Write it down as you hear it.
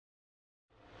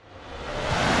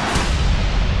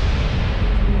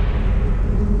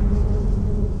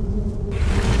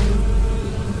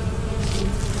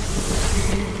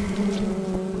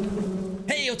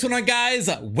What's going on, guys?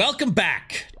 Welcome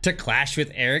back to Clash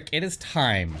with Eric. It is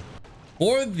time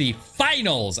for the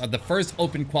finals of the first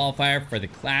open qualifier for the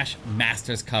Clash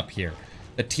Masters Cup here.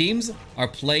 The teams are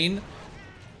playing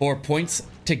for points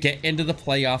to get into the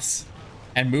playoffs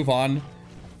and move on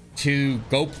to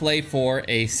go play for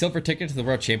a silver ticket to the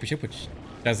World Championship, which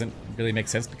doesn't really make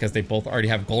sense because they both already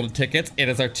have golden tickets. It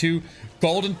is our two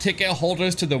golden ticket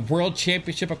holders to the World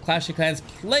Championship of Clash of Clans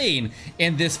playing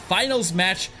in this finals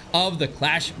match of the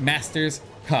Clash Masters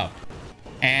Cup.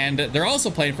 And they're also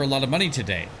playing for a lot of money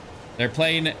today. They're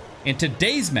playing in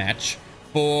today's match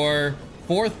for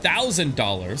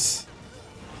 $4,000.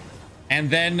 And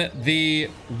then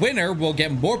the winner will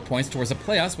get more points towards the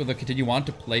playoffs, where they'll continue on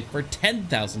to play for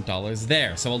 $10,000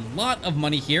 there. So a lot of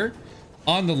money here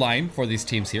on the line for these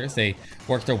teams here as they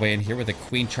work their way in here with a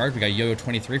Queen charge. We got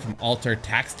Yo-Yo23 from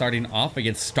ATN.aTTaX starting off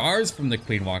against Stars from the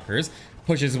Queen Walkers.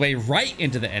 Pushes his way right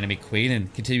into the enemy Queen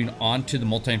and continuing on to the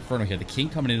Multi-Inferno here. The King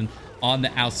coming in on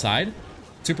the outside.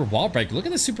 Super wall break. Look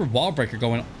at the super wall breaker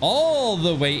going all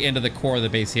the way into the core of the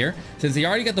base here. Since he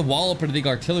already got the wall open to the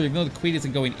artillery, even though the Queen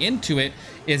isn't going into it,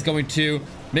 is going to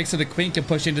make so the Queen can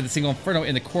push into the single Inferno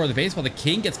in the core of the base while the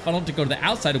King gets funneled to go to the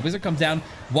outside. A Wizard comes down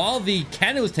while the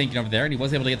cannon was tanking over there, and he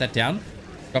was able to get that down.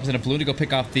 Drops in a balloon to go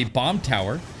pick off the bomb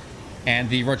tower. And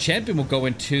the World Champion will go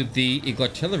into the Eagle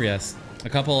Artillery. A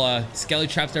couple skelly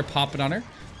traps there popping on her,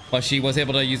 but she was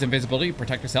able to use invisibility to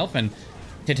protect herself and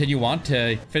continue on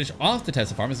to finish off the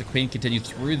Tesla farm as the Queen continued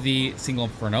through the single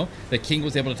Inferno. The King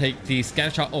was able to take the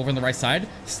scatter shot over on the right side,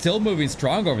 still moving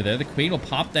strong over there. The Queen will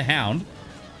pop the Hound.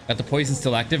 Got the poison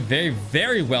still active. Very,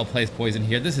 very well placed poison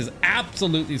here. This is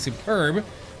absolutely superb.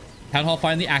 Town Hall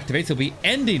finally activates. He'll be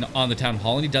ending on the Town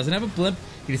Hall, and he doesn't have a blimp.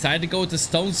 He decided to go with the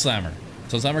Stone Slammer.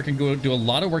 Stone Slammer can go do a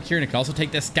lot of work here, and it can also take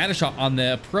that scatter shot on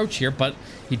the approach here, but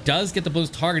he does get the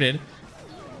balloons targeted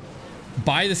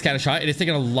by the scatter shot. It is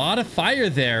taking a lot of fire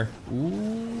there.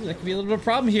 Ooh, that could be a little bit of a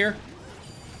problem here.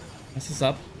 Mess this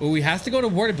up. Ooh, he has to go to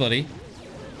ward ability.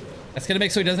 That's gonna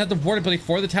make so he doesn't have the ward ability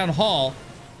for the Town Hall.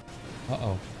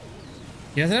 Uh-oh.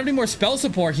 He doesn't have any more spell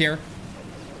support here.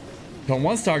 Don't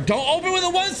one star. Don't open with a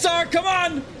 1-star. Come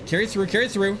on. Carry through, carry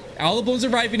through. All the balloons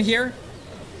arriving here.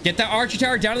 Get that archer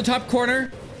tower down to the top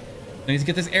corner. Needs to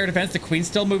get this air defense. The Queen's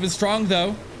still moving strong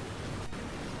though.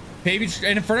 Baby,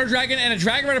 an Inferno Dragon and a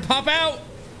Dragon Rider pop out.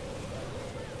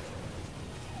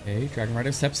 Okay, Dragon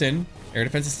Rider steps in. Air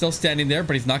defense is still standing there,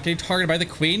 but he's not getting targeted by the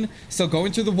Queen. Still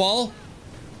going through the wall.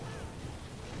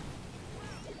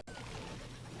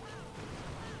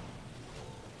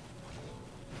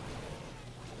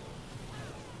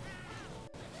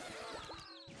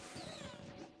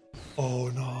 Oh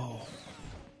no.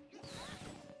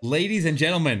 Ladies and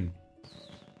gentlemen,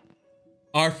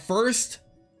 our first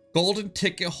golden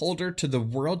ticket holder to the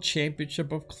World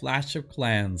Championship of Clash of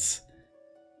Clans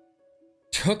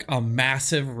took a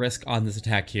massive risk on this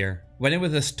attack here. Went in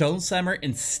with a Stone Slammer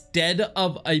instead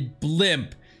of a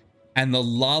blimp, and the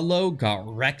LALO got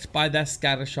wrecked by that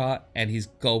scatter shot, and he's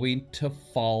going to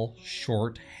fall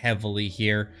short heavily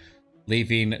here,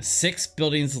 leaving 6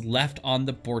 buildings left on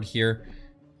the board here,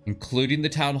 including the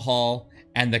Town Hall,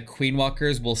 and the Queen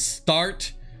Walkers will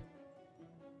start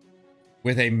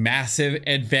with a massive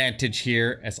advantage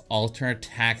here as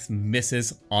ATN.aTTaX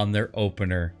misses on their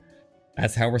opener.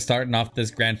 That's how we're starting off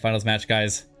this grand finals match,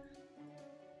 guys.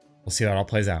 We'll see how it all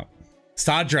plays out.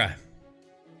 Sadra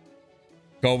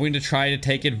going to try to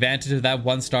take advantage of that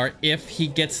 1-star. If he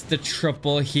gets the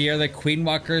triple here, the Queen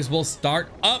Walkers will start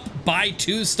up by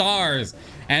 2 stars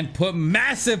and put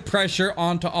massive pressure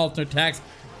onto ATN.aTTaX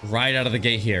right out of the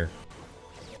gate here.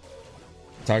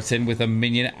 Starts in with a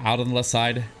minion out on the left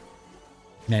side.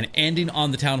 And ending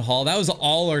on the Town Hall. That was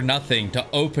all or nothing to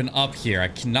open up here. I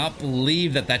cannot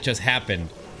believe that that just happened.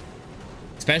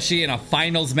 Especially in a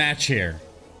finals match here.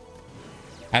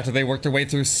 After they worked their way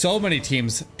through so many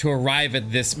teams to arrive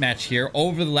at this match here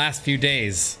over the last few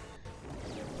days.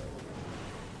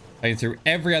 Playing through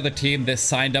every other team that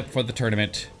signed up for the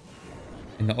tournament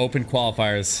in the open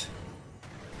qualifiers.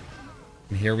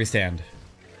 And here we stand.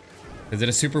 Is it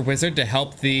a Super Wizard to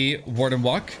help the Warden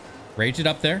walk? Rage it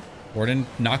up there. Warden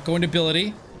not going to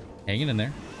ability. Hanging in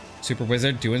there. Super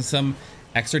Wizard doing some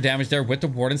extra damage there with the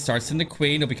Warden. Starts in the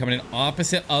Queen. He'll be coming in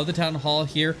opposite of the Town Hall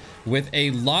here with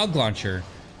a log launcher.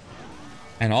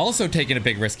 And also taking a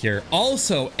big risk here.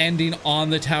 Also ending on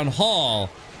the Town Hall.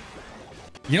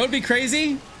 You know what'd be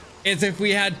crazy? Is if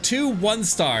we had 2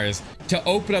 1-stars to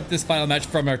open up this final match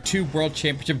from our 2 World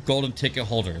Championship golden ticket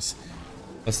holders.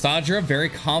 Sadra, very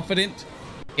confident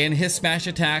in his smash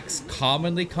attacks,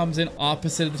 commonly comes in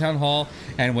opposite of the Town Hall,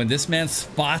 and when this man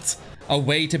spots a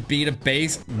way to beat a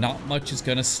base, not much is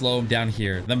going to slow him down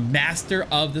here. The master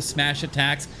of the smash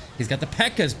attacks. He's got the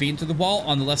P.E.K.K.A.s beaten to the wall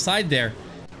on the left side there.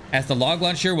 As the log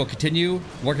launcher will continue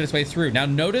working its way through. Now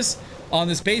notice on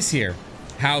this base here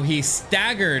how he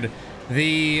staggered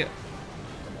the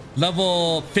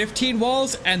level 15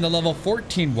 walls and the level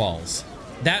 14 walls.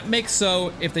 That makes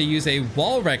so if they use a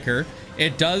wall wrecker,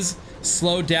 it does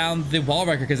slow down the wall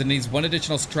wrecker because it needs one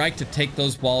additional strike to take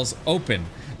those walls open.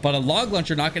 But a log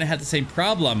launcher not going to have the same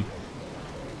problem,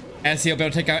 as he'll be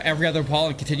able to take out every other wall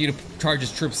and continue to charge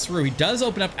his troops through. He does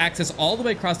open up access all the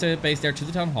way across the base there to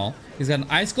the town hall. He's got an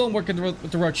icicle and working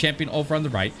with the road champion over on the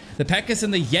right. The P.E.K.K.A.s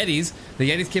and the Yetis. The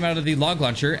Yetis came out of the log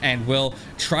launcher and will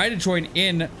try to join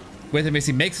in with him as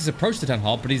he makes his approach to the town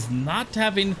hall, but he's not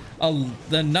having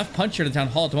enough punch here to the town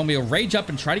hall at the moment. He'll rage up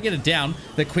and try to get it down.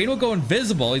 The queen will go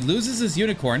invisible. He loses his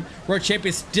unicorn. Road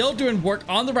champion still doing work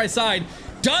on the right side.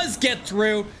 Does get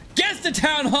through. Gets the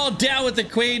town hall down with the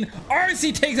queen.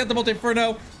 RC takes out the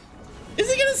multi-inferno. Is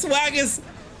he gonna swag his?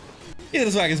 He's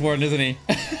gonna swag his warden, isn't he?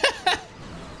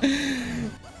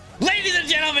 Ladies and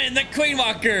gentlemen, the queen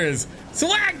walkers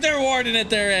swag their warden at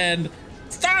their end.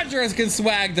 Starjurors can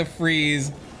swag the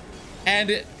freeze.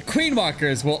 And Queen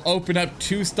Walkers will open up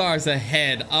 2 stars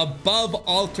ahead above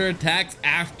Alter Attacks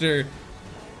after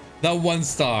the 1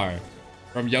 star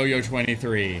from Yo-Yo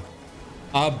 23.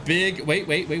 A big wait.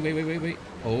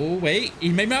 Oh wait, he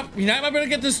might not be able to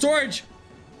get the storage.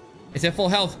 It's at full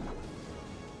health.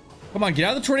 Come on, get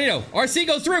out of the tornado. RC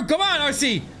goes through. Come on,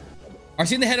 RC.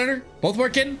 RC and the headhunter both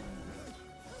working.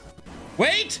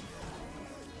 Wait.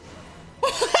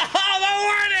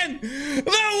 The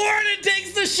warden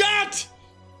takes the shot.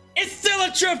 It's still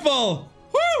a triple.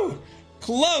 Woo!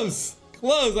 Close.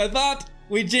 I thought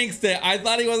we jinxed it. I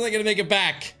thought he wasn't gonna make it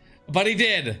back, but he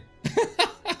did.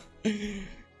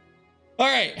 All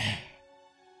right.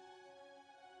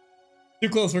 Too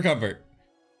close for comfort.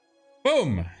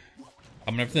 Boom.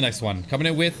 Coming up for the next one. Coming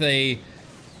in with a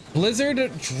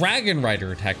Blizzard Dragon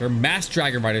Rider attacker, Mass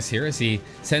Dragon Riders here as he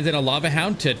sends in a Lava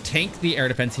Hound to tank the air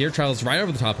defense here, travels right over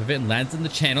the top of it and lands in the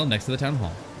channel next to the town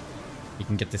hall. He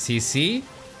can get the CC,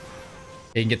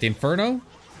 he can get the Inferno,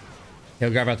 he'll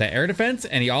grab out that air defense,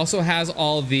 and he also has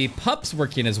all the pups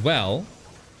working as well.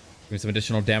 Doing some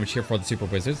additional damage here for the Super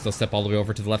Wizards. They'll step all the way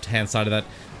over to the left-hand side of that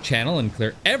channel and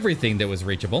clear everything that was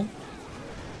reachable.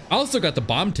 Also got the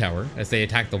bomb tower as they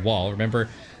attack the wall. Remember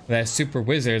that Super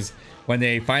Wizards, when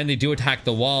they finally do attack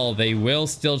the wall, they will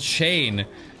still chain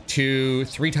to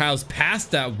 3 tiles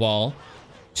past that wall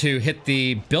to hit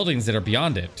the buildings that are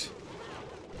beyond it.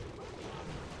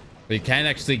 But you can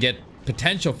actually get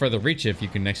potential further reach if you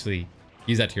can actually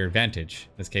use that to your advantage.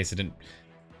 In this case, it didn't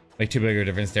make too big of a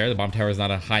difference there. The bomb tower is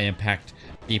not a high impact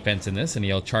defense in this, and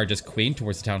he'll charge his queen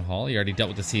towards the town hall. He already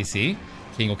dealt with the CC.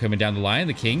 King will come in down the line.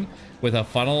 The king, with a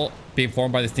funnel being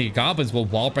formed by the sneaky goblins, will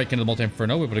wall break into the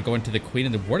multi-inferno. We're able to go into the queen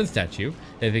and the warden statue.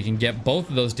 If they can get both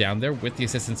of those down there with the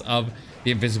assistance of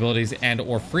the invisibilities and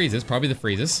or freezes, probably the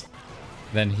freezes,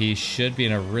 then he should be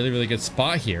in a really good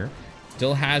spot here.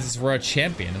 Still has his royal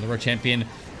champion, and the royal champion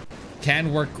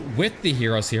can work with the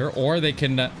heroes here, or they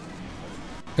can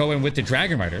go in with the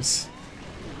dragon riders.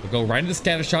 We'll go right into the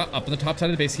scatter shot up on the top side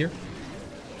of the base here.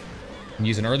 And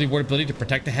use an early ward ability to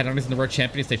protect the headhunters and the road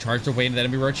champion as they charge their way into the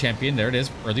enemy road champion. There it is.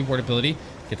 Early ward ability.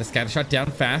 Get the scatter shot down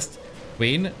fast.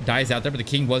 Queen dies out there, but the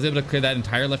king was able to clear that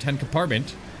entire left-hand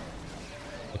compartment.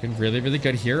 Looking really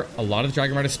good here. A lot of the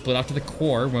dragon riders split off to the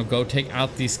core. We'll go take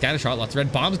out the scatter shot. Lots of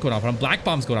red bombs going off. Black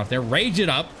bombs going off there. Rage it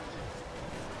up.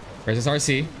 Where's this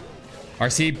RC?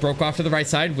 RC broke off to the right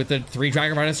side with the 3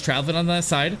 dragon riders traveling on that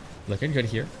side. Looking good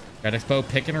here. Red Expo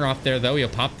picking her off there though. He'll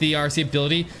pop the RC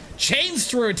ability. Chains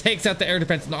through, takes out the air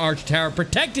defense in the arch tower,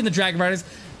 protecting the dragon riders.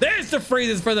 There's the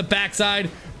freezes for the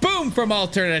backside. Boom from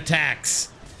alternate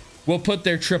attacks. We'll put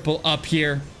their triple up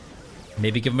here.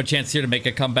 Maybe give them a chance here to make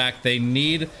a comeback. They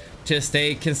need to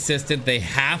stay consistent. They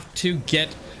have to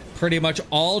get pretty much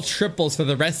all triples for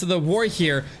the rest of the war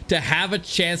here to have a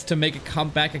chance to make a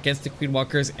comeback against the Queen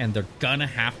Walkers, and they're gonna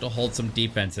have to hold some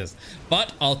defenses.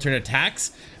 But alternate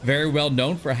attacks, very well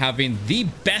known for having the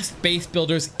best base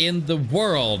builders in the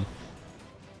world,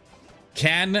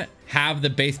 can have the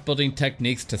base building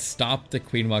techniques to stop the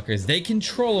Queen Walkers. They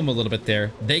control them a little bit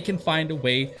there. They can find a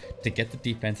way to get the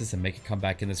defenses and make a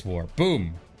comeback in this war.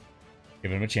 Boom.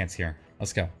 Give them a chance here.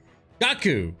 Let's go.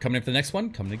 Gaku coming in for the next one,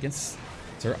 coming against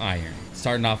Sir Iron.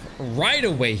 Starting off right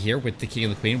away here with the king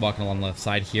and the queen walking along the left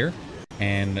side here,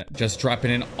 and just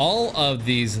dropping in all of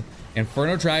these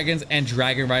Inferno Dragons and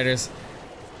Dragon Riders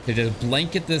to just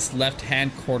blanket this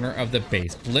left-hand corner of the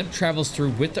base. Blimp travels through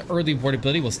with the early ward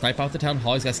ability. Will snipe off the Town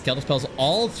Hall. He's got skeletal spells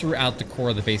all throughout the core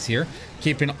of the base here,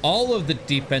 keeping all of the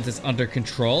defenses under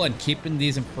control and keeping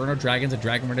these Inferno Dragons and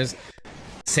Dragon Riders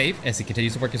safe as he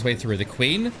continues to work his way through. The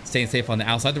Queen staying safe on the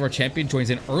outside. The World Champion joins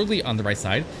in early on the right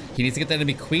side. He needs to get that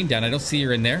enemy Queen down. I don't see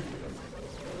her in there.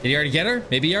 Did he already get her?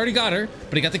 Maybe he already got her,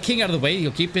 but he got the King out of the way.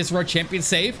 He'll keep his World Champion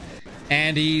safe.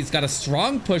 And he's got a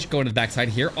strong push going to the backside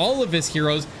here. All of his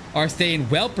heroes are staying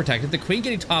well protected. The Queen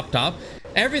getting topped off.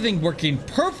 Everything working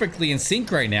perfectly in sync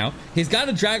right now. He's got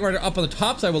a Dragon Rider up on the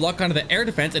top side. Will lock onto the air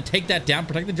defense and take that down.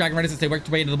 Protect the Dragon Riders as they work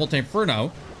their way into the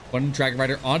Multi-Inferno. One Dragon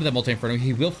Rider onto the Multi-Inferno.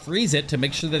 He will freeze it to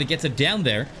make sure that it gets it down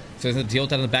there. So he's going to deal with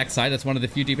that on the backside. That's one of the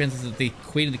few defenses that the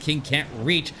Queen and the King can't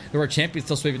reach. The World Champion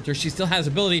still sweeping through. She still has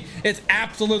ability. It's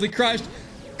absolutely crushed.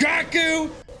 Gaku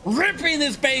ripping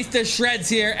this base to shreds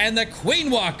here, and the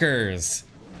Queen Walkers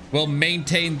will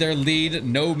maintain their lead.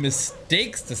 No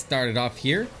mistakes to start it off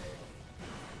here.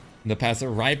 They'll pass it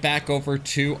right back over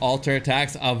to Alter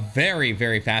Attacks. A very,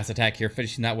 very fast attack here,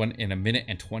 finishing that one in 1 minute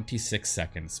and 26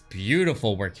 seconds.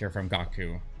 Beautiful work here from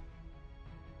Gaku.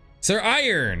 Sir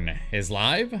Iron is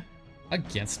live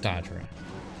against Dodra.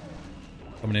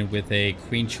 Coming in with a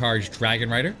Queen Charge Dragon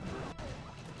Rider.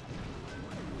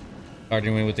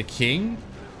 Starting in with the King.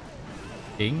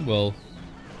 King will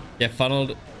get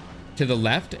funneled to the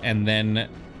left and then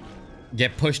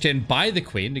get pushed in by the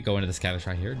Queen to go into the scatter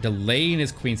shot here, delaying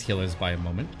his Queen's healers by a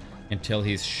moment until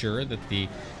he's sure that the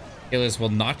healers will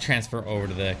not transfer over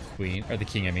to the Queen, or the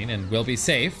King, I mean, and will be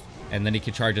safe. And then he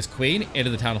can charge his Queen into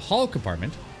the Town Hall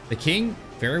compartment. The King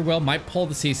very well might pull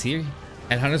the CC.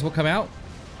 Headhunters will come out.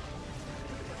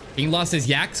 King lost his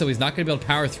yak, so he's not going to be able to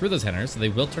power through those headhunters, so they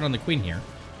will turn on the Queen here.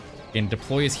 He can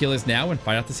deploy his healers now and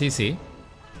fight out the CC.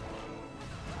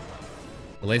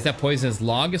 Delays that poison as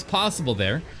long as possible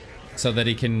there, so that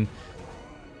he can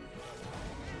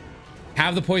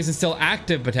have the poison still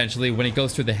active potentially when he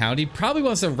goes through the Hound. He probably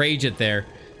wants to rage it there,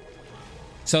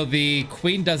 so the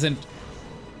Queen doesn't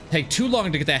take too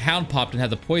long to get that Hound popped and have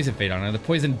the poison fade on. And the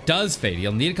poison does fade.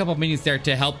 He'll need a couple of minions there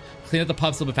to help clean up the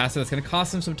pups a little bit faster. That's going to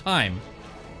cost him some time.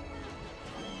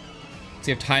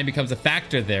 See if time becomes a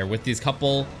factor there with these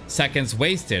couple seconds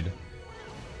wasted.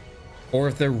 Or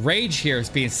if the rage here is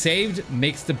being saved,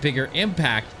 makes the bigger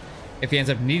impact if he ends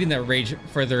up needing that rage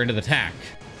further into the attack.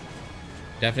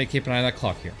 Definitely keep an eye on that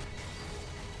clock here.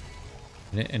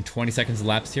 And 20 seconds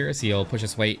elapsed here as he'll push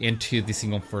his way into the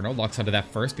single Inferno. Locks onto that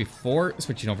first before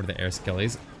switching over to the air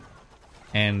skillies.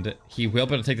 And he will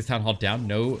be able to take this Town Hall down.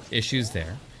 No issues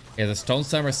there. He has a Stone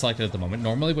Slammer selected at the moment.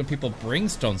 Normally when people bring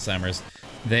Stone Slammers,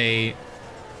 they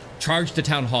charge the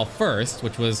Town Hall first,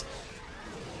 which was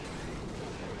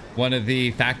one of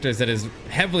the factors that is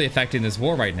heavily affecting this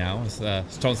war right now. Is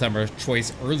Stone Slammer's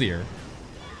choice earlier.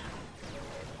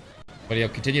 But he'll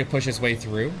continue to push his way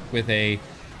through with a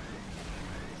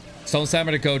Stone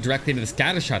Slammer to go directly into the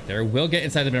scatter shot there. Will get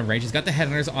inside the minimum range. He's got the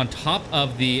headhunters on top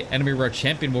of the enemy road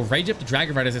champion. Will rage up the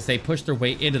Dragon Riders as they push their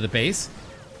way into the base.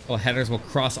 Well, headhunters will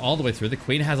cross all the way through. The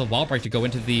Queen has a wall break to go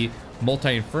into the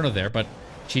multi-inferno there, but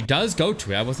she does go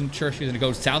to it. I wasn't sure if she was going to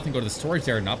go south and go to the storage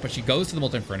there or not, but she goes to the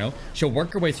multi-inferno. She'll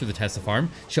work her way through the Tesla farm.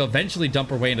 She'll eventually dump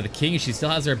her way into the King, and she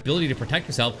still has her ability to protect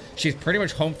herself. She's pretty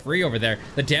much home free over there.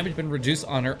 The damage has been reduced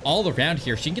on her all around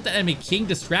here. She can get the enemy King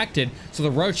distracted, so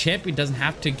the Royal Champion doesn't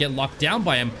have to get locked down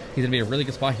by him. He's going to be a really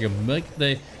good spot here. Make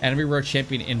the enemy Royal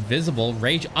Champion invisible.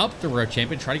 Rage up the Royal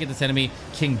Champion. Try to get this enemy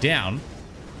King down.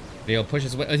 He'll push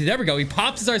his way. Oh, there we go. He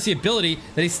pops his RC ability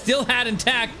that he still had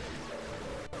intact.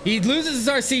 He loses his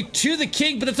RC to the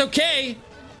King, but that's okay.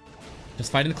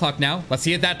 Just fighting the clock now. Let's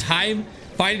see at that time.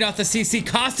 Fighting off the CC.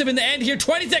 Cost him in the end here.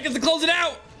 20 seconds to close it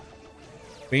out.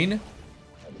 Queen,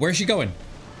 where's she going?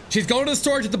 She's going to the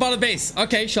storage at the bottom of the base.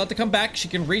 Okay, she'll have to come back. She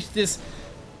can reach this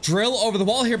drill over the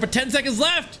wall here, but 10 seconds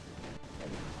left.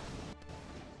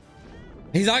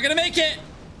 He's not going to make it.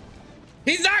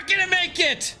 He's not going to make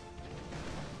it.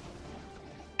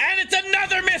 And it's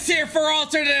another miss here for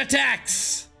alternate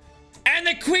attacks. And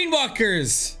the Queen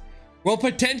Walkers will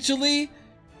potentially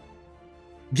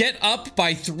get up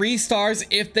by 3 stars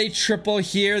if they triple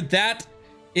here. That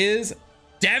is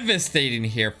devastating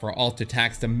here for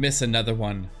ATTaX to miss another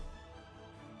one.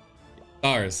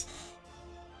 Stars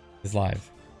is live.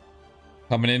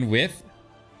 Coming in with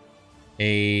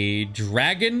a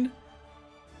dragon,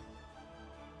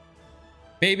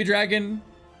 baby dragon,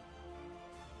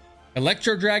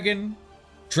 electro dragon,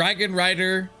 dragon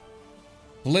rider,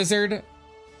 blizzard,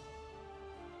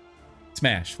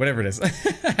 smash, whatever it is.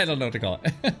 I don't know what to call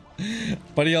it.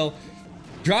 But he'll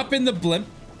drop in the blimp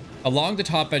along the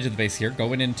top edge of the base here,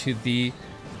 going into the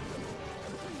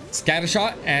Scatter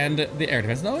shot and the air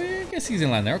defense. No, I guess he's in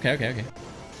line there. Okay, okay, okay.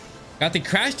 Got the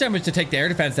crash damage to take the air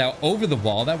defense out over the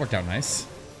wall. That worked out nice.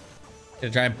 Get a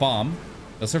giant bomb.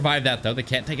 They'll survive that, though. They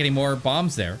can't take any more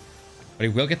bombs there. But he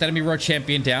will get that enemy road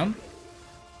champion down.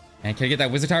 And can he get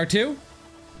that wizard tower, too?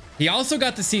 He also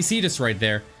got the CC destroyed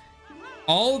there.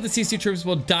 All of the CC troops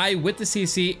will die with the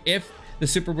CC if the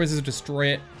super wizards destroy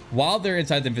it while they're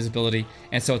inside the invisibility.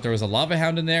 And so if there was a lava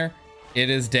hound in there, it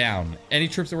is down. Any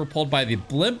troops that were pulled by the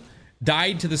blimp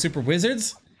died to the super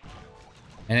wizards.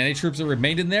 And any troops that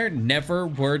remained in there never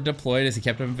were deployed as he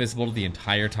kept them invisible the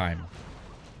entire time.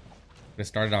 Gonna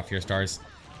start it off here, Stars.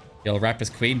 He'll wrap his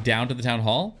queen down to the town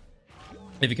hall.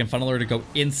 If he can funnel her to go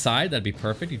inside, that'd be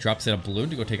perfect. He drops in a balloon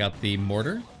to go take out the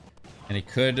mortar. And he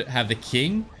could have the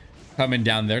king come in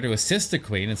down there to assist the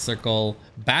queen and circle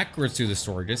backwards through the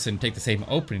storages and take the same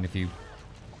opening if he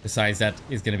decides that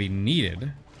is going to be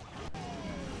needed.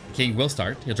 The king will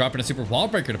start. He'll drop in a super wall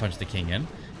breaker to punch the king in,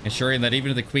 ensuring that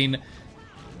even if the queen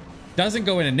doesn't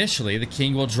go in initially, the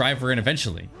king will drive her in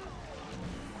eventually.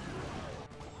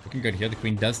 Looking good here. The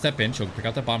queen does step in. She'll pick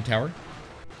out the bomb tower.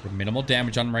 With minimal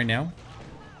damage on him right now.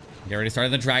 Get ready to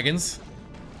start the dragons.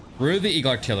 Through the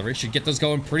eagle artillery. Should get those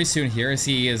going pretty soon here as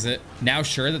he is now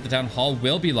sure that the town hall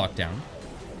will be locked down.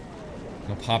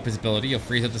 He'll pop his ability. He'll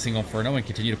freeze up the single inferno and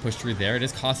continue to push through there. It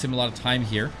is costing him a lot of time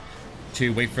here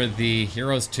to wait for the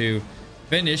heroes to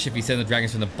finish if he sends the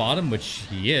dragons from the bottom, which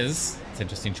he is. It's an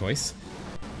interesting choice.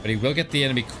 But he will get the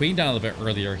enemy queen down a little bit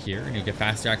earlier here, and he'll get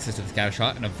faster access to the scatter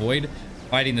shot and avoid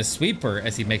fighting the sweeper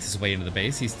as he makes his way into the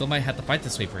base. He still might have to fight the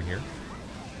sweeper here.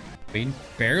 Queen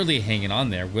barely hanging on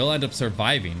there. Will end up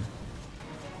surviving.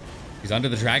 He's under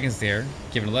the dragons there,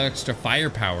 giving a little extra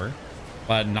firepower,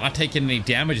 but not taking any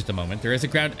damage at the moment. There is a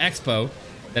ground expo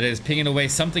that is pinging away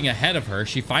something ahead of her.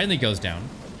 She finally goes down.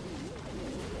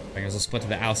 Dragons will split to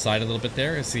the outside a little bit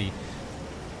there as he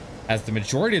has the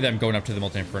majority of them going up to the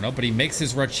multi-inferno, but he makes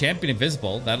his road champion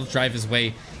invisible. That'll drive his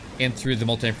way in through the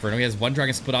multi-inferno. He has one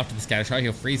dragon split off to the scatter shot.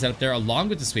 He'll freeze that up there along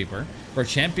with the sweeper. Road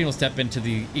champion will step into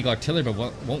the eagle artillery,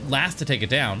 but won't last to take it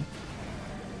down.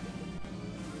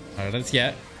 Not done this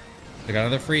yet. They got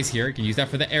another freeze here. You can use that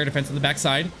for the air defense on the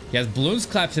backside. He has balloons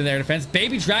collapsed in the air defense.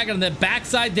 Baby dragon on the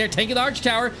backside there, tanking the arch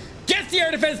tower. Gets the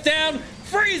air defense down.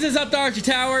 Freezes up the arch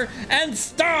tower. And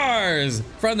stars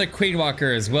from the queen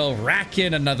walkers will rack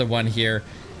in another one here.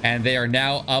 And they are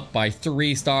now up by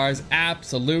 3 stars.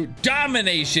 Absolute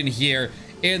domination here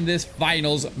in this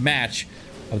finals match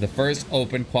of the first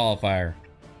open qualifier.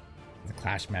 The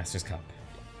Clash Masters Cup.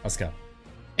 Let's go.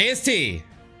 AST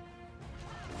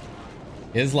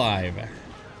is live.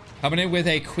 Coming in with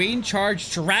a Queen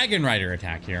Charge Dragon Rider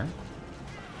attack here.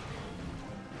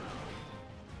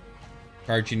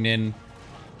 Charging in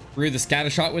through the scatter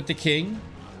shot with the king.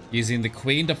 Using the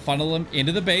queen to funnel him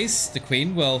into the base. The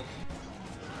queen will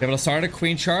be able to start a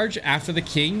queen charge after the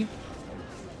king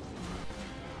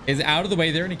is out of the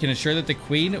way there. And he can ensure that the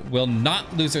queen will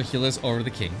not lose her healers over the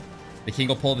king. The king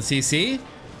will pull the CC.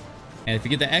 And if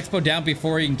you get the expo down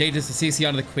before he engages the CC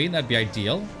onto the queen, that'd be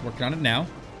ideal. Working on it now.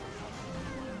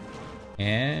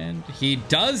 And he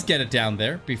does get it down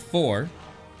there before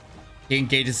he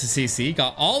engages the CC.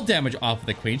 Got all damage off of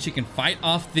the queen. She can fight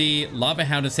off the lava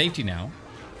hound of safety now.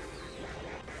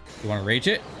 You want to rage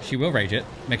it? She will rage it.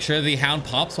 Make sure the hound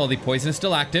pops while the poison is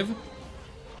still active.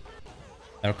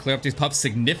 That'll clear up these pups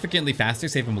significantly faster.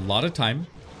 Save him a lot of time.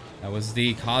 That was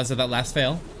the cause of that last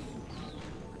fail.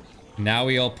 Now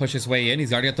he'll push his way in.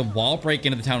 He's already got the wall break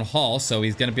into the town hall, so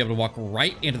he's going to be able to walk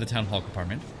right into the town hall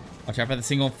compartment. Watch out for the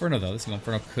single inferno, though. The single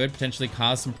inferno could potentially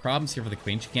cause some problems here for the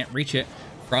queen. She can't reach it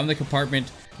from the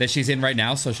compartment that she's in right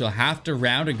now, so she'll have to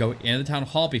round and go into the town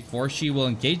hall before she will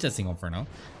engage that single inferno.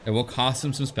 It will cost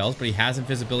him some spells, but he has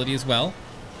invisibility as well.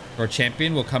 Our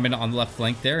champion will come in on the left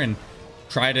flank there and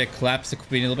try to collapse the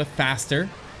queen a little bit faster.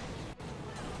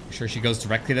 Make sure she goes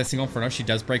directly to that single inferno. She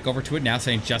does break over to it now,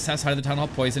 staying just outside of the town hall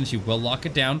poison. She will lock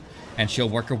it down, and she'll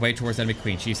work her way towards enemy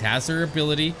queen. She has her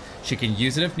ability. She can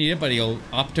use it if needed, but he'll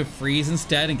opt to freeze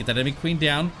instead and get that enemy queen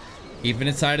down. Even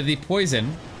inside of the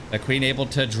poison, the queen able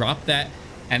to drop that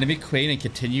enemy queen and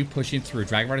continue pushing through.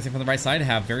 Dragon Riders in from the right side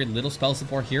have very little spell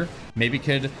support here. Maybe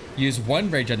could use one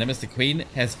rage on them as the queen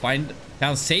has found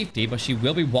safety, but she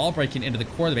will be wall breaking into the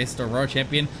core of the base. The Aurora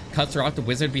champion cuts her off. The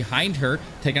wizard behind her,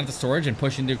 taking out the storage and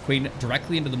pushing the queen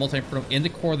directly into the multi-inferno in the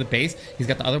core of the base. He's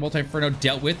got the other multi-inferno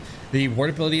dealt with. The ward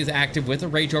ability is active with a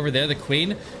rage over there. The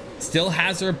queen still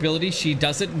has her ability. She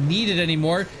doesn't need it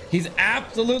anymore. He's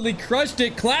absolutely crushed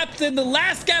it. Clapped in the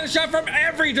last scatter shot from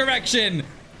every direction.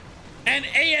 And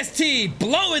AST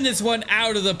blowing this one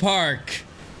out of the park.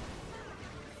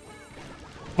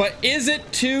 But is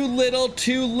it too little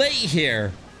too late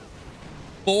here?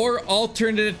 4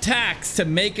 alternate attacks to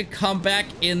make a comeback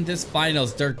in this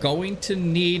finals. They're going to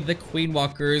need the Queen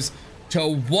Walkers to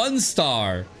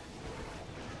 1-star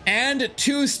and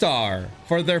 2-star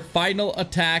for their final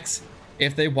attacks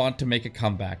if they want to make a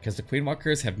comeback, because the Queen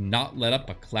Walkers have not let up,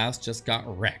 but KLAUS just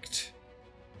got wrecked.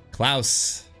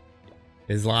 KLAUS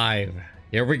is live.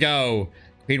 Here we go.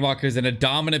 Queen Walker's in a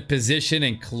dominant position,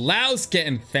 and KLAUS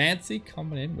getting fancy,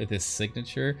 coming in with his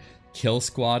signature kill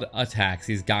squad attacks.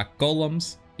 He's got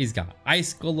golems, he's got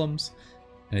ice golems,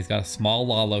 and he's got a small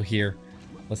LALO here.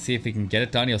 Let's see if he can get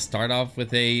it done. He'll start off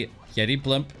with a Yeti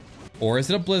blimp, or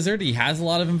is it a blizzard? He has a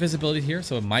lot of invisibility here,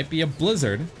 so it might be a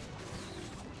blizzard.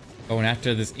 Going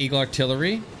after this Eagle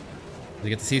artillery. Does he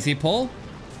get the CC pull?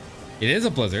 It is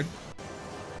a blizzard.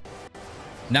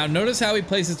 Now notice how he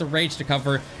places the rage to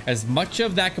cover as much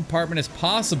of that compartment as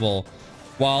possible,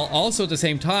 while also at the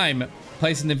same time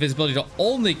placing the invisibility to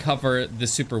only cover the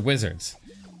super wizards.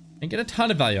 And get a ton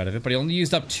of value out of it, but he only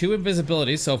used up 2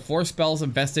 invisibilities, so 4 spells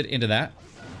invested into that.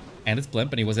 And his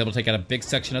blimp, and he was able to take out a big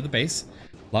section of the base.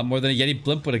 A lot more than a Yeti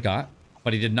blimp would have got,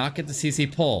 but he did not get the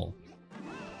CC pull.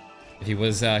 If he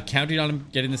was counting on him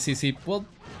getting the CC... Well,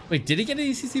 wait, did he get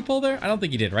any CC pull there? I don't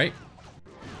think he did, right?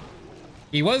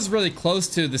 He was really close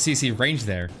to the CC range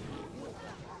there,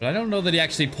 but I don't know that he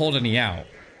actually pulled any out.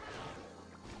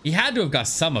 He had to have got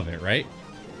some of it, right?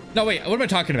 No, wait, what am I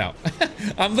talking about?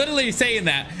 I'm literally saying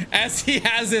that as he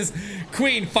has his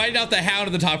queen fighting out the hound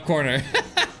in the top corner.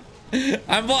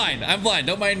 I'm blind,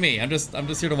 don't mind me. I'm just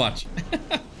here to watch.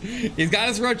 He's got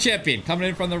his road champion coming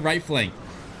in from the right flank.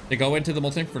 They go into the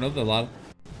multi-inferno,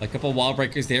 a couple wall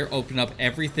breakers there, open up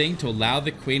everything to allow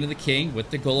the queen and the king with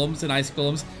the golems and ice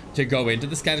golems to go into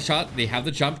the scatter shot. They have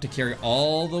the jump to carry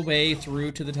all the way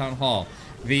through to the town hall.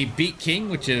 The Beat King,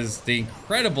 which is the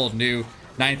incredible new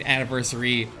 9th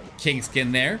anniversary king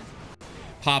skin there,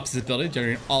 pops his ability,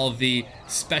 generating all of the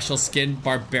special skin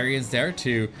barbarians there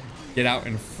to get out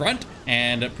in front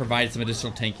and provide some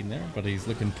additional tanking there. But he's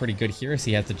looking pretty good here as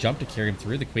he has the jump to carry him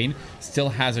through. The queen still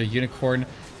has her unicorn.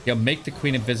 He'll make the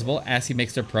queen invisible as he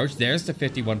makes the approach. There's the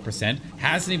 51%.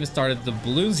 Hasn't even started the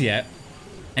balloons yet.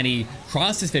 And he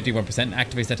crosses 51% and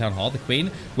activates that town hall. The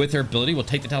queen, with her ability, will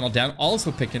take the town hall down,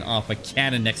 also picking off a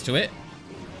cannon next to it.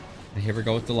 And here we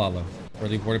go with the LALO.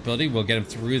 Early ward ability will get him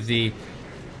through the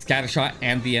scatter shot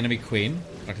and the enemy queen.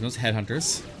 Talking those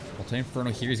headhunters.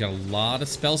 Multi-inferno here. He's got a lot of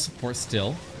spell support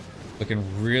still. Looking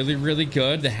really, really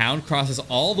good. The hound crosses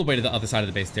all the way to the other side of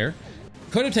the base there.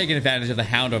 Could have taken advantage of the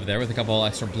hound over there with a couple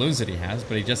extra balloons that he has,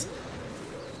 but he just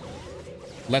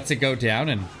lets it go down,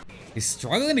 and he's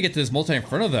struggling to get to this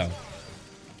multi-inferno though.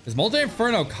 This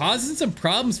multi-inferno causing some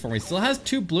problems for him. He still has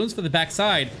 2 balloons for the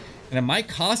backside, and it might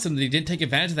cost him that he didn't take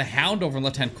advantage of the hound over in the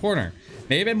left-hand corner.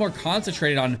 Maybe been more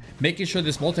concentrated on making sure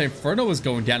this multi-inferno was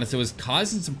going down, as it was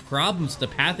causing some problems to the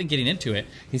path and getting into it.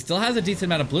 He still has a decent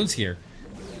amount of balloons here.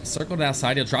 Circled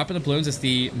outside, he'll drop in the balloons as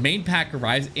the main pack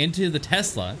arrives into the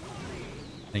Tesla.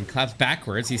 Then claps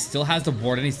backwards. He still has the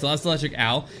warden. He still has the electric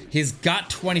owl. He's got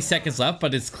 20 seconds left,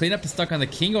 but his cleanup is stuck on the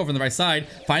king over on the right side.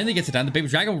 Finally gets it done. The baby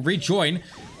dragon will rejoin.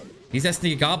 He's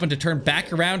asking the goblin to turn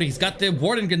back around. He's got the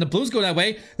warden and the blues going that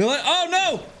way. They're like, oh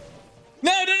no!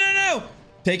 No!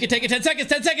 Take it. 10 seconds.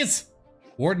 10 seconds.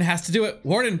 Warden has to do it.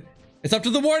 Warden. It's up to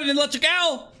the warden and electric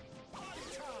owl.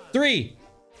 3,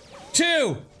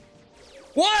 2,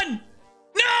 1.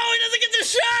 No, he doesn't get the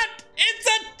shot. It's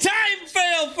a time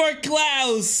fail for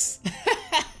KLAUS.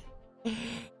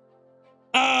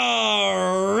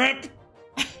 Oh, rip.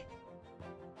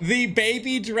 The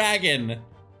baby dragon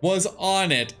was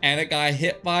on it, and it got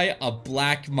hit by a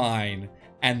black mine,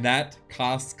 and that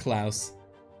cost KLAUS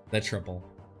the triple.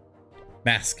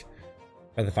 Mask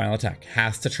for the final attack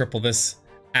has to triple this.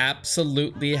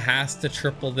 Absolutely has to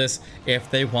triple this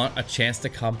if they want a chance to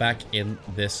come back in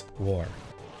this war.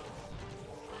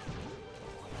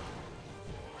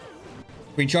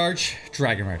 Queen charge,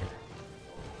 Dragon Rider.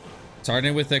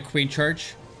 Starting with a queen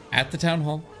charge at the town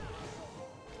hall.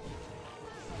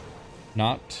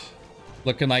 Not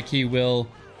looking like he will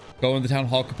go in the town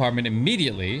hall compartment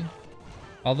immediately.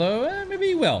 Although, maybe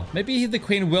he will. Maybe the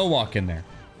queen will walk in there.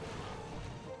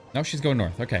 No, she's going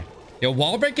north. Okay. He'll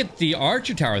wall break at the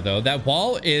archer tower, though. That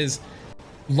wall is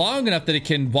long enough that it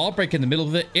can wall break in the middle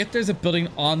of it if there's a building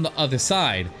on the other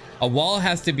side. A wall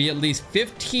has to be at least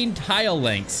 15 tile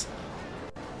lengths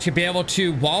to be able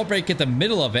to wall break at the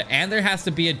middle of it, and there has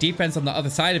to be a defense on the other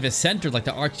side of it centered like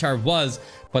the arch tower was,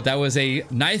 but that was a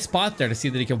nice spot there to see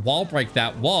that he can wall break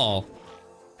that wall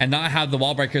and not have the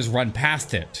wall breakers run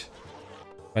past it.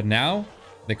 But now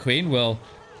the queen will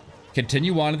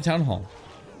continue on to the town hall.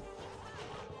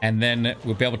 And then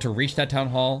we'll be able to reach that town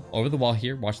hall over the wall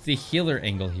here. Watch the healer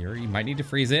angle here. You might need to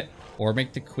freeze it or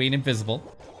make the queen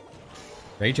invisible.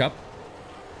 Rage up.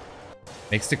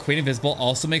 Makes the queen invisible.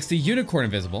 Also makes the unicorn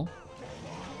invisible.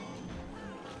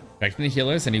 Protecting the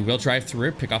healers, and he will drive through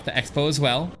it. Pick off the expo as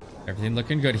well. Everything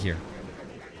looking good here.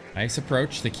 Nice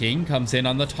approach. The king comes in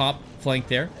on the top flank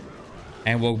there.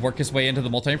 And will work his way into the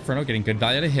multi-inferno, getting good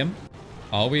value out of him.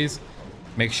 Always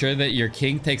make sure that your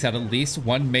king takes out at least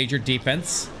one major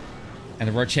defense. And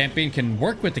the Royal Champion can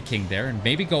work with the king there and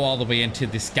maybe go all the way into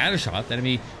the scatter shot. The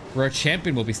enemy Royal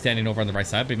Champion will be standing over on the right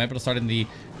side, but he might be able to start in the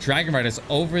Dragon Riders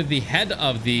over the head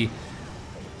of the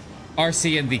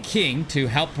RC and the king to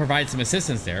help provide some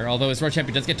assistance there. Although his Royal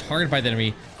Champion does get targeted by the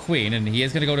enemy queen, and he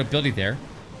is going to go to ability there.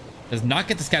 Does not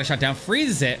get the scatter shot down,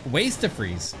 freezes it, waste to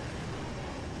freeze.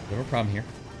 No problem here.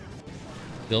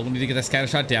 Still will need to get that scatter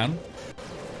shot down.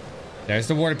 There's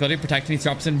the ward ability protecting. He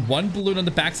drops in one balloon on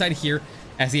the backside here,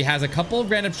 as he has a couple of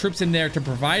random troops in there to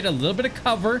provide a little bit of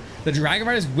cover. The Dragon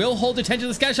Riders will hold attention to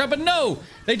the scatter shot, but no,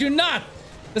 they do not.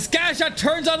 The scatter shot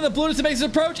turns onto the balloon to make his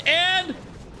approach, and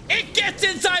it gets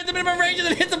inside the minimum range and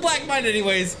then hits the black mine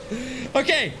anyways.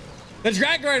 Okay, the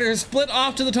Dragon Rider is split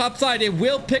off to the top side. It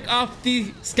will pick off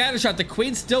the scatter shot. The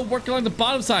queen's still working along the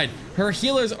bottom side. Her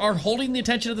healers are holding the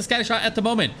attention of the scatter shot at the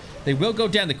moment. They will go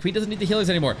down. The queen doesn't need the healers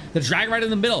anymore. The Dragon Rider in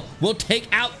the middle will take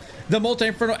out the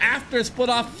multi-inferno after it's split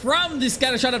off from the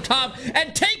scatter shot up top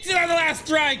and takes it on the last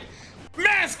strike.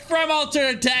 Mask from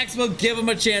ATN.aTTaX will give him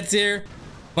a chance here.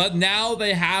 But now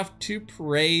they have to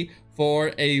pray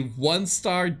for a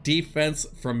 1-star defense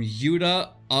from Yuta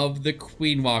of the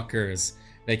Queen Walkers.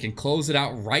 They can close it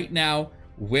out right now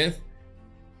with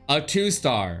a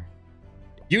 2-star.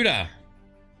 Yuta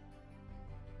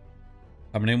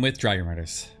coming in with Dragon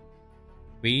Riders.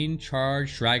 Queen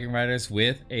charge Dragon Riders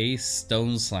with a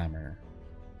Stone Slammer.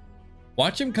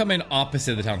 Watch him come in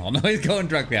opposite the Town Hall. No, he's going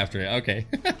directly after it. Okay.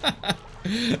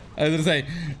 I was gonna say,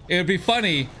 it would be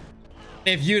funny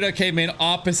if Yuta came in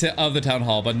opposite of the Town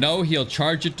Hall, but no, he'll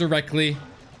charge it directly.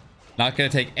 Not gonna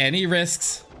take any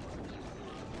risks.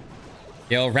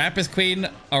 He'll wrap his queen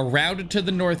around it to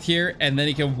the north here, and then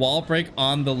he can wall break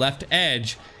on the left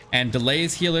edge and delay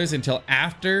his healers until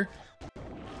after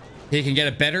he can get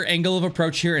a better angle of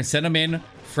approach here and send him in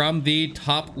from the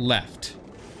top left.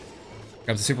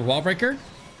 Comes the super wall breaker.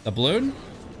 The balloon.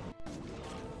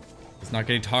 It's not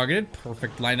getting targeted.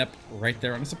 Perfect lineup right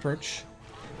there on his approach.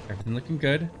 Everything looking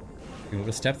good. He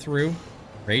will step through.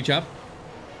 Rage up.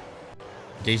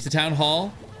 Engage the Town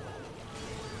Hall.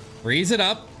 Freeze it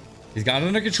up. He's got it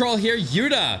under control here.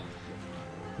 Yuta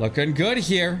looking good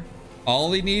here.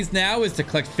 All he needs now is to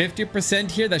collect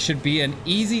 50% here. That should be an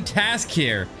easy task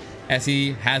here, as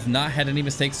he has not had any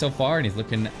mistakes so far, and he's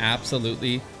looking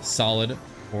absolutely solid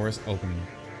for his opening.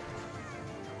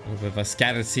 A little bit of a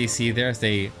scattered CC there as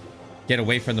they get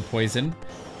away from the poison.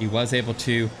 He was able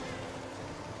to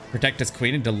protect his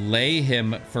queen and delay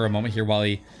him for a moment here while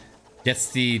he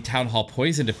gets the Town Hall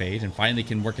poison to fade and finally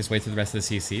can work his way through the rest of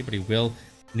the CC, but he will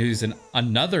lose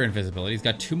another invisibility. He's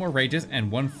got 2 more rages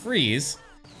and 1 freeze.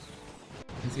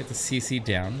 Let's get the CC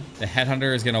down. The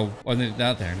headhunter is gonna, oh,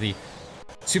 not there. The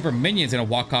super minion's gonna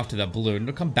walk off to the balloon.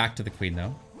 It'll come back to the queen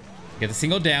though. Get the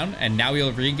single down, and now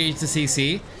we'll re-engage the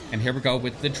CC. And here we go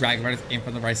with the Dragon Riders in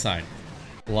from the right side.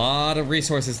 A lot of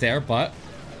resources there, but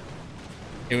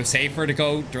it was safer to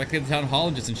go directly to the Town Hall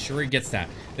and just ensure he gets that.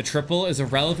 The triple is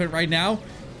irrelevant right now,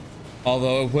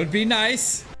 although it would be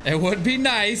nice. It would be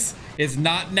nice. It's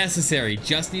not necessary.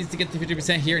 Just needs to get the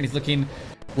 50% here, and he's looking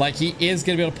like he is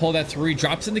going to be able to pull that through. He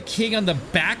drops in the king on the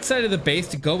backside of the base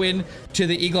to go in to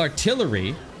the Eagle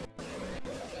Artillery.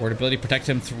 Ward ability protects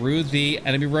him through the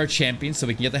enemy Royal Champion, so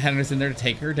we can get the headhunters in there to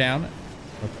take her down.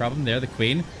 No problem there. The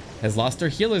queen has lost her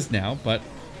healers now, but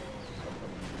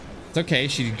it's okay.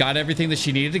 She got everything that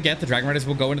she needed to get. The Dragon Riders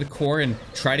will go into the core and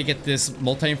try to get this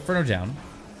multi-inferno down.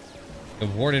 The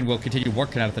Warden will continue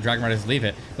working on it if the Dragon Riders leave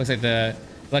it. Looks like the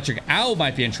Electric Owl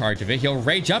might be in charge of it. He'll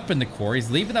rage up in the core. He's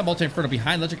leaving that multi-inferno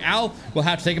behind. Electric Owl will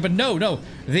have to take it, but no.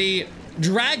 The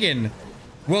Dragon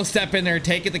will step in there and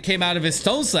take it that came out of his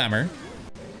Stone Slammer.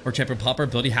 Or Champion Popper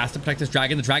ability has to protect this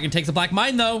Dragon. The Dragon takes a Black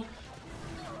Mine, though.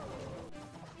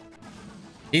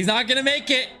 He's not going to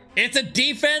make it. It's a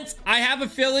defense. I have a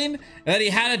feeling that he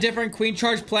had a different Queen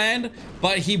Charge planned,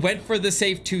 but he went for the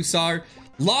safe 2-star.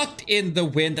 Locked in the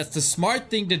win. That's the smart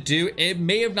thing to do. It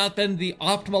may have not been the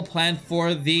optimal plan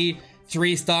for the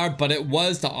 3-star, but it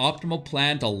was the optimal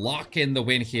plan to lock in the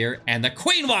win here. And the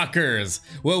Queen Walkers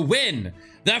will win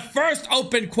the first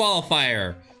open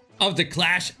qualifier of the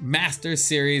Clash Masters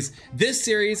series. This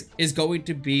series is going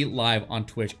to be live on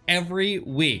Twitch every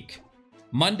week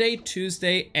Monday,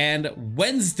 Tuesday, and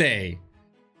Wednesday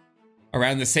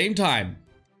around the same time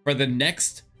for the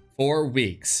next 4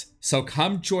 weeks. So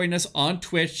come join us on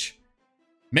Twitch.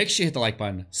 Make sure you hit the like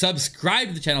button. Subscribe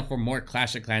to the channel for more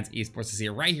Clash of Clans esports to see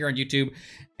it right here on YouTube.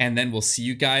 And then we'll see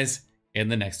you guys in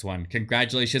the next one.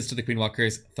 Congratulations to the Queen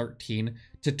Walkers,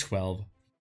 13-12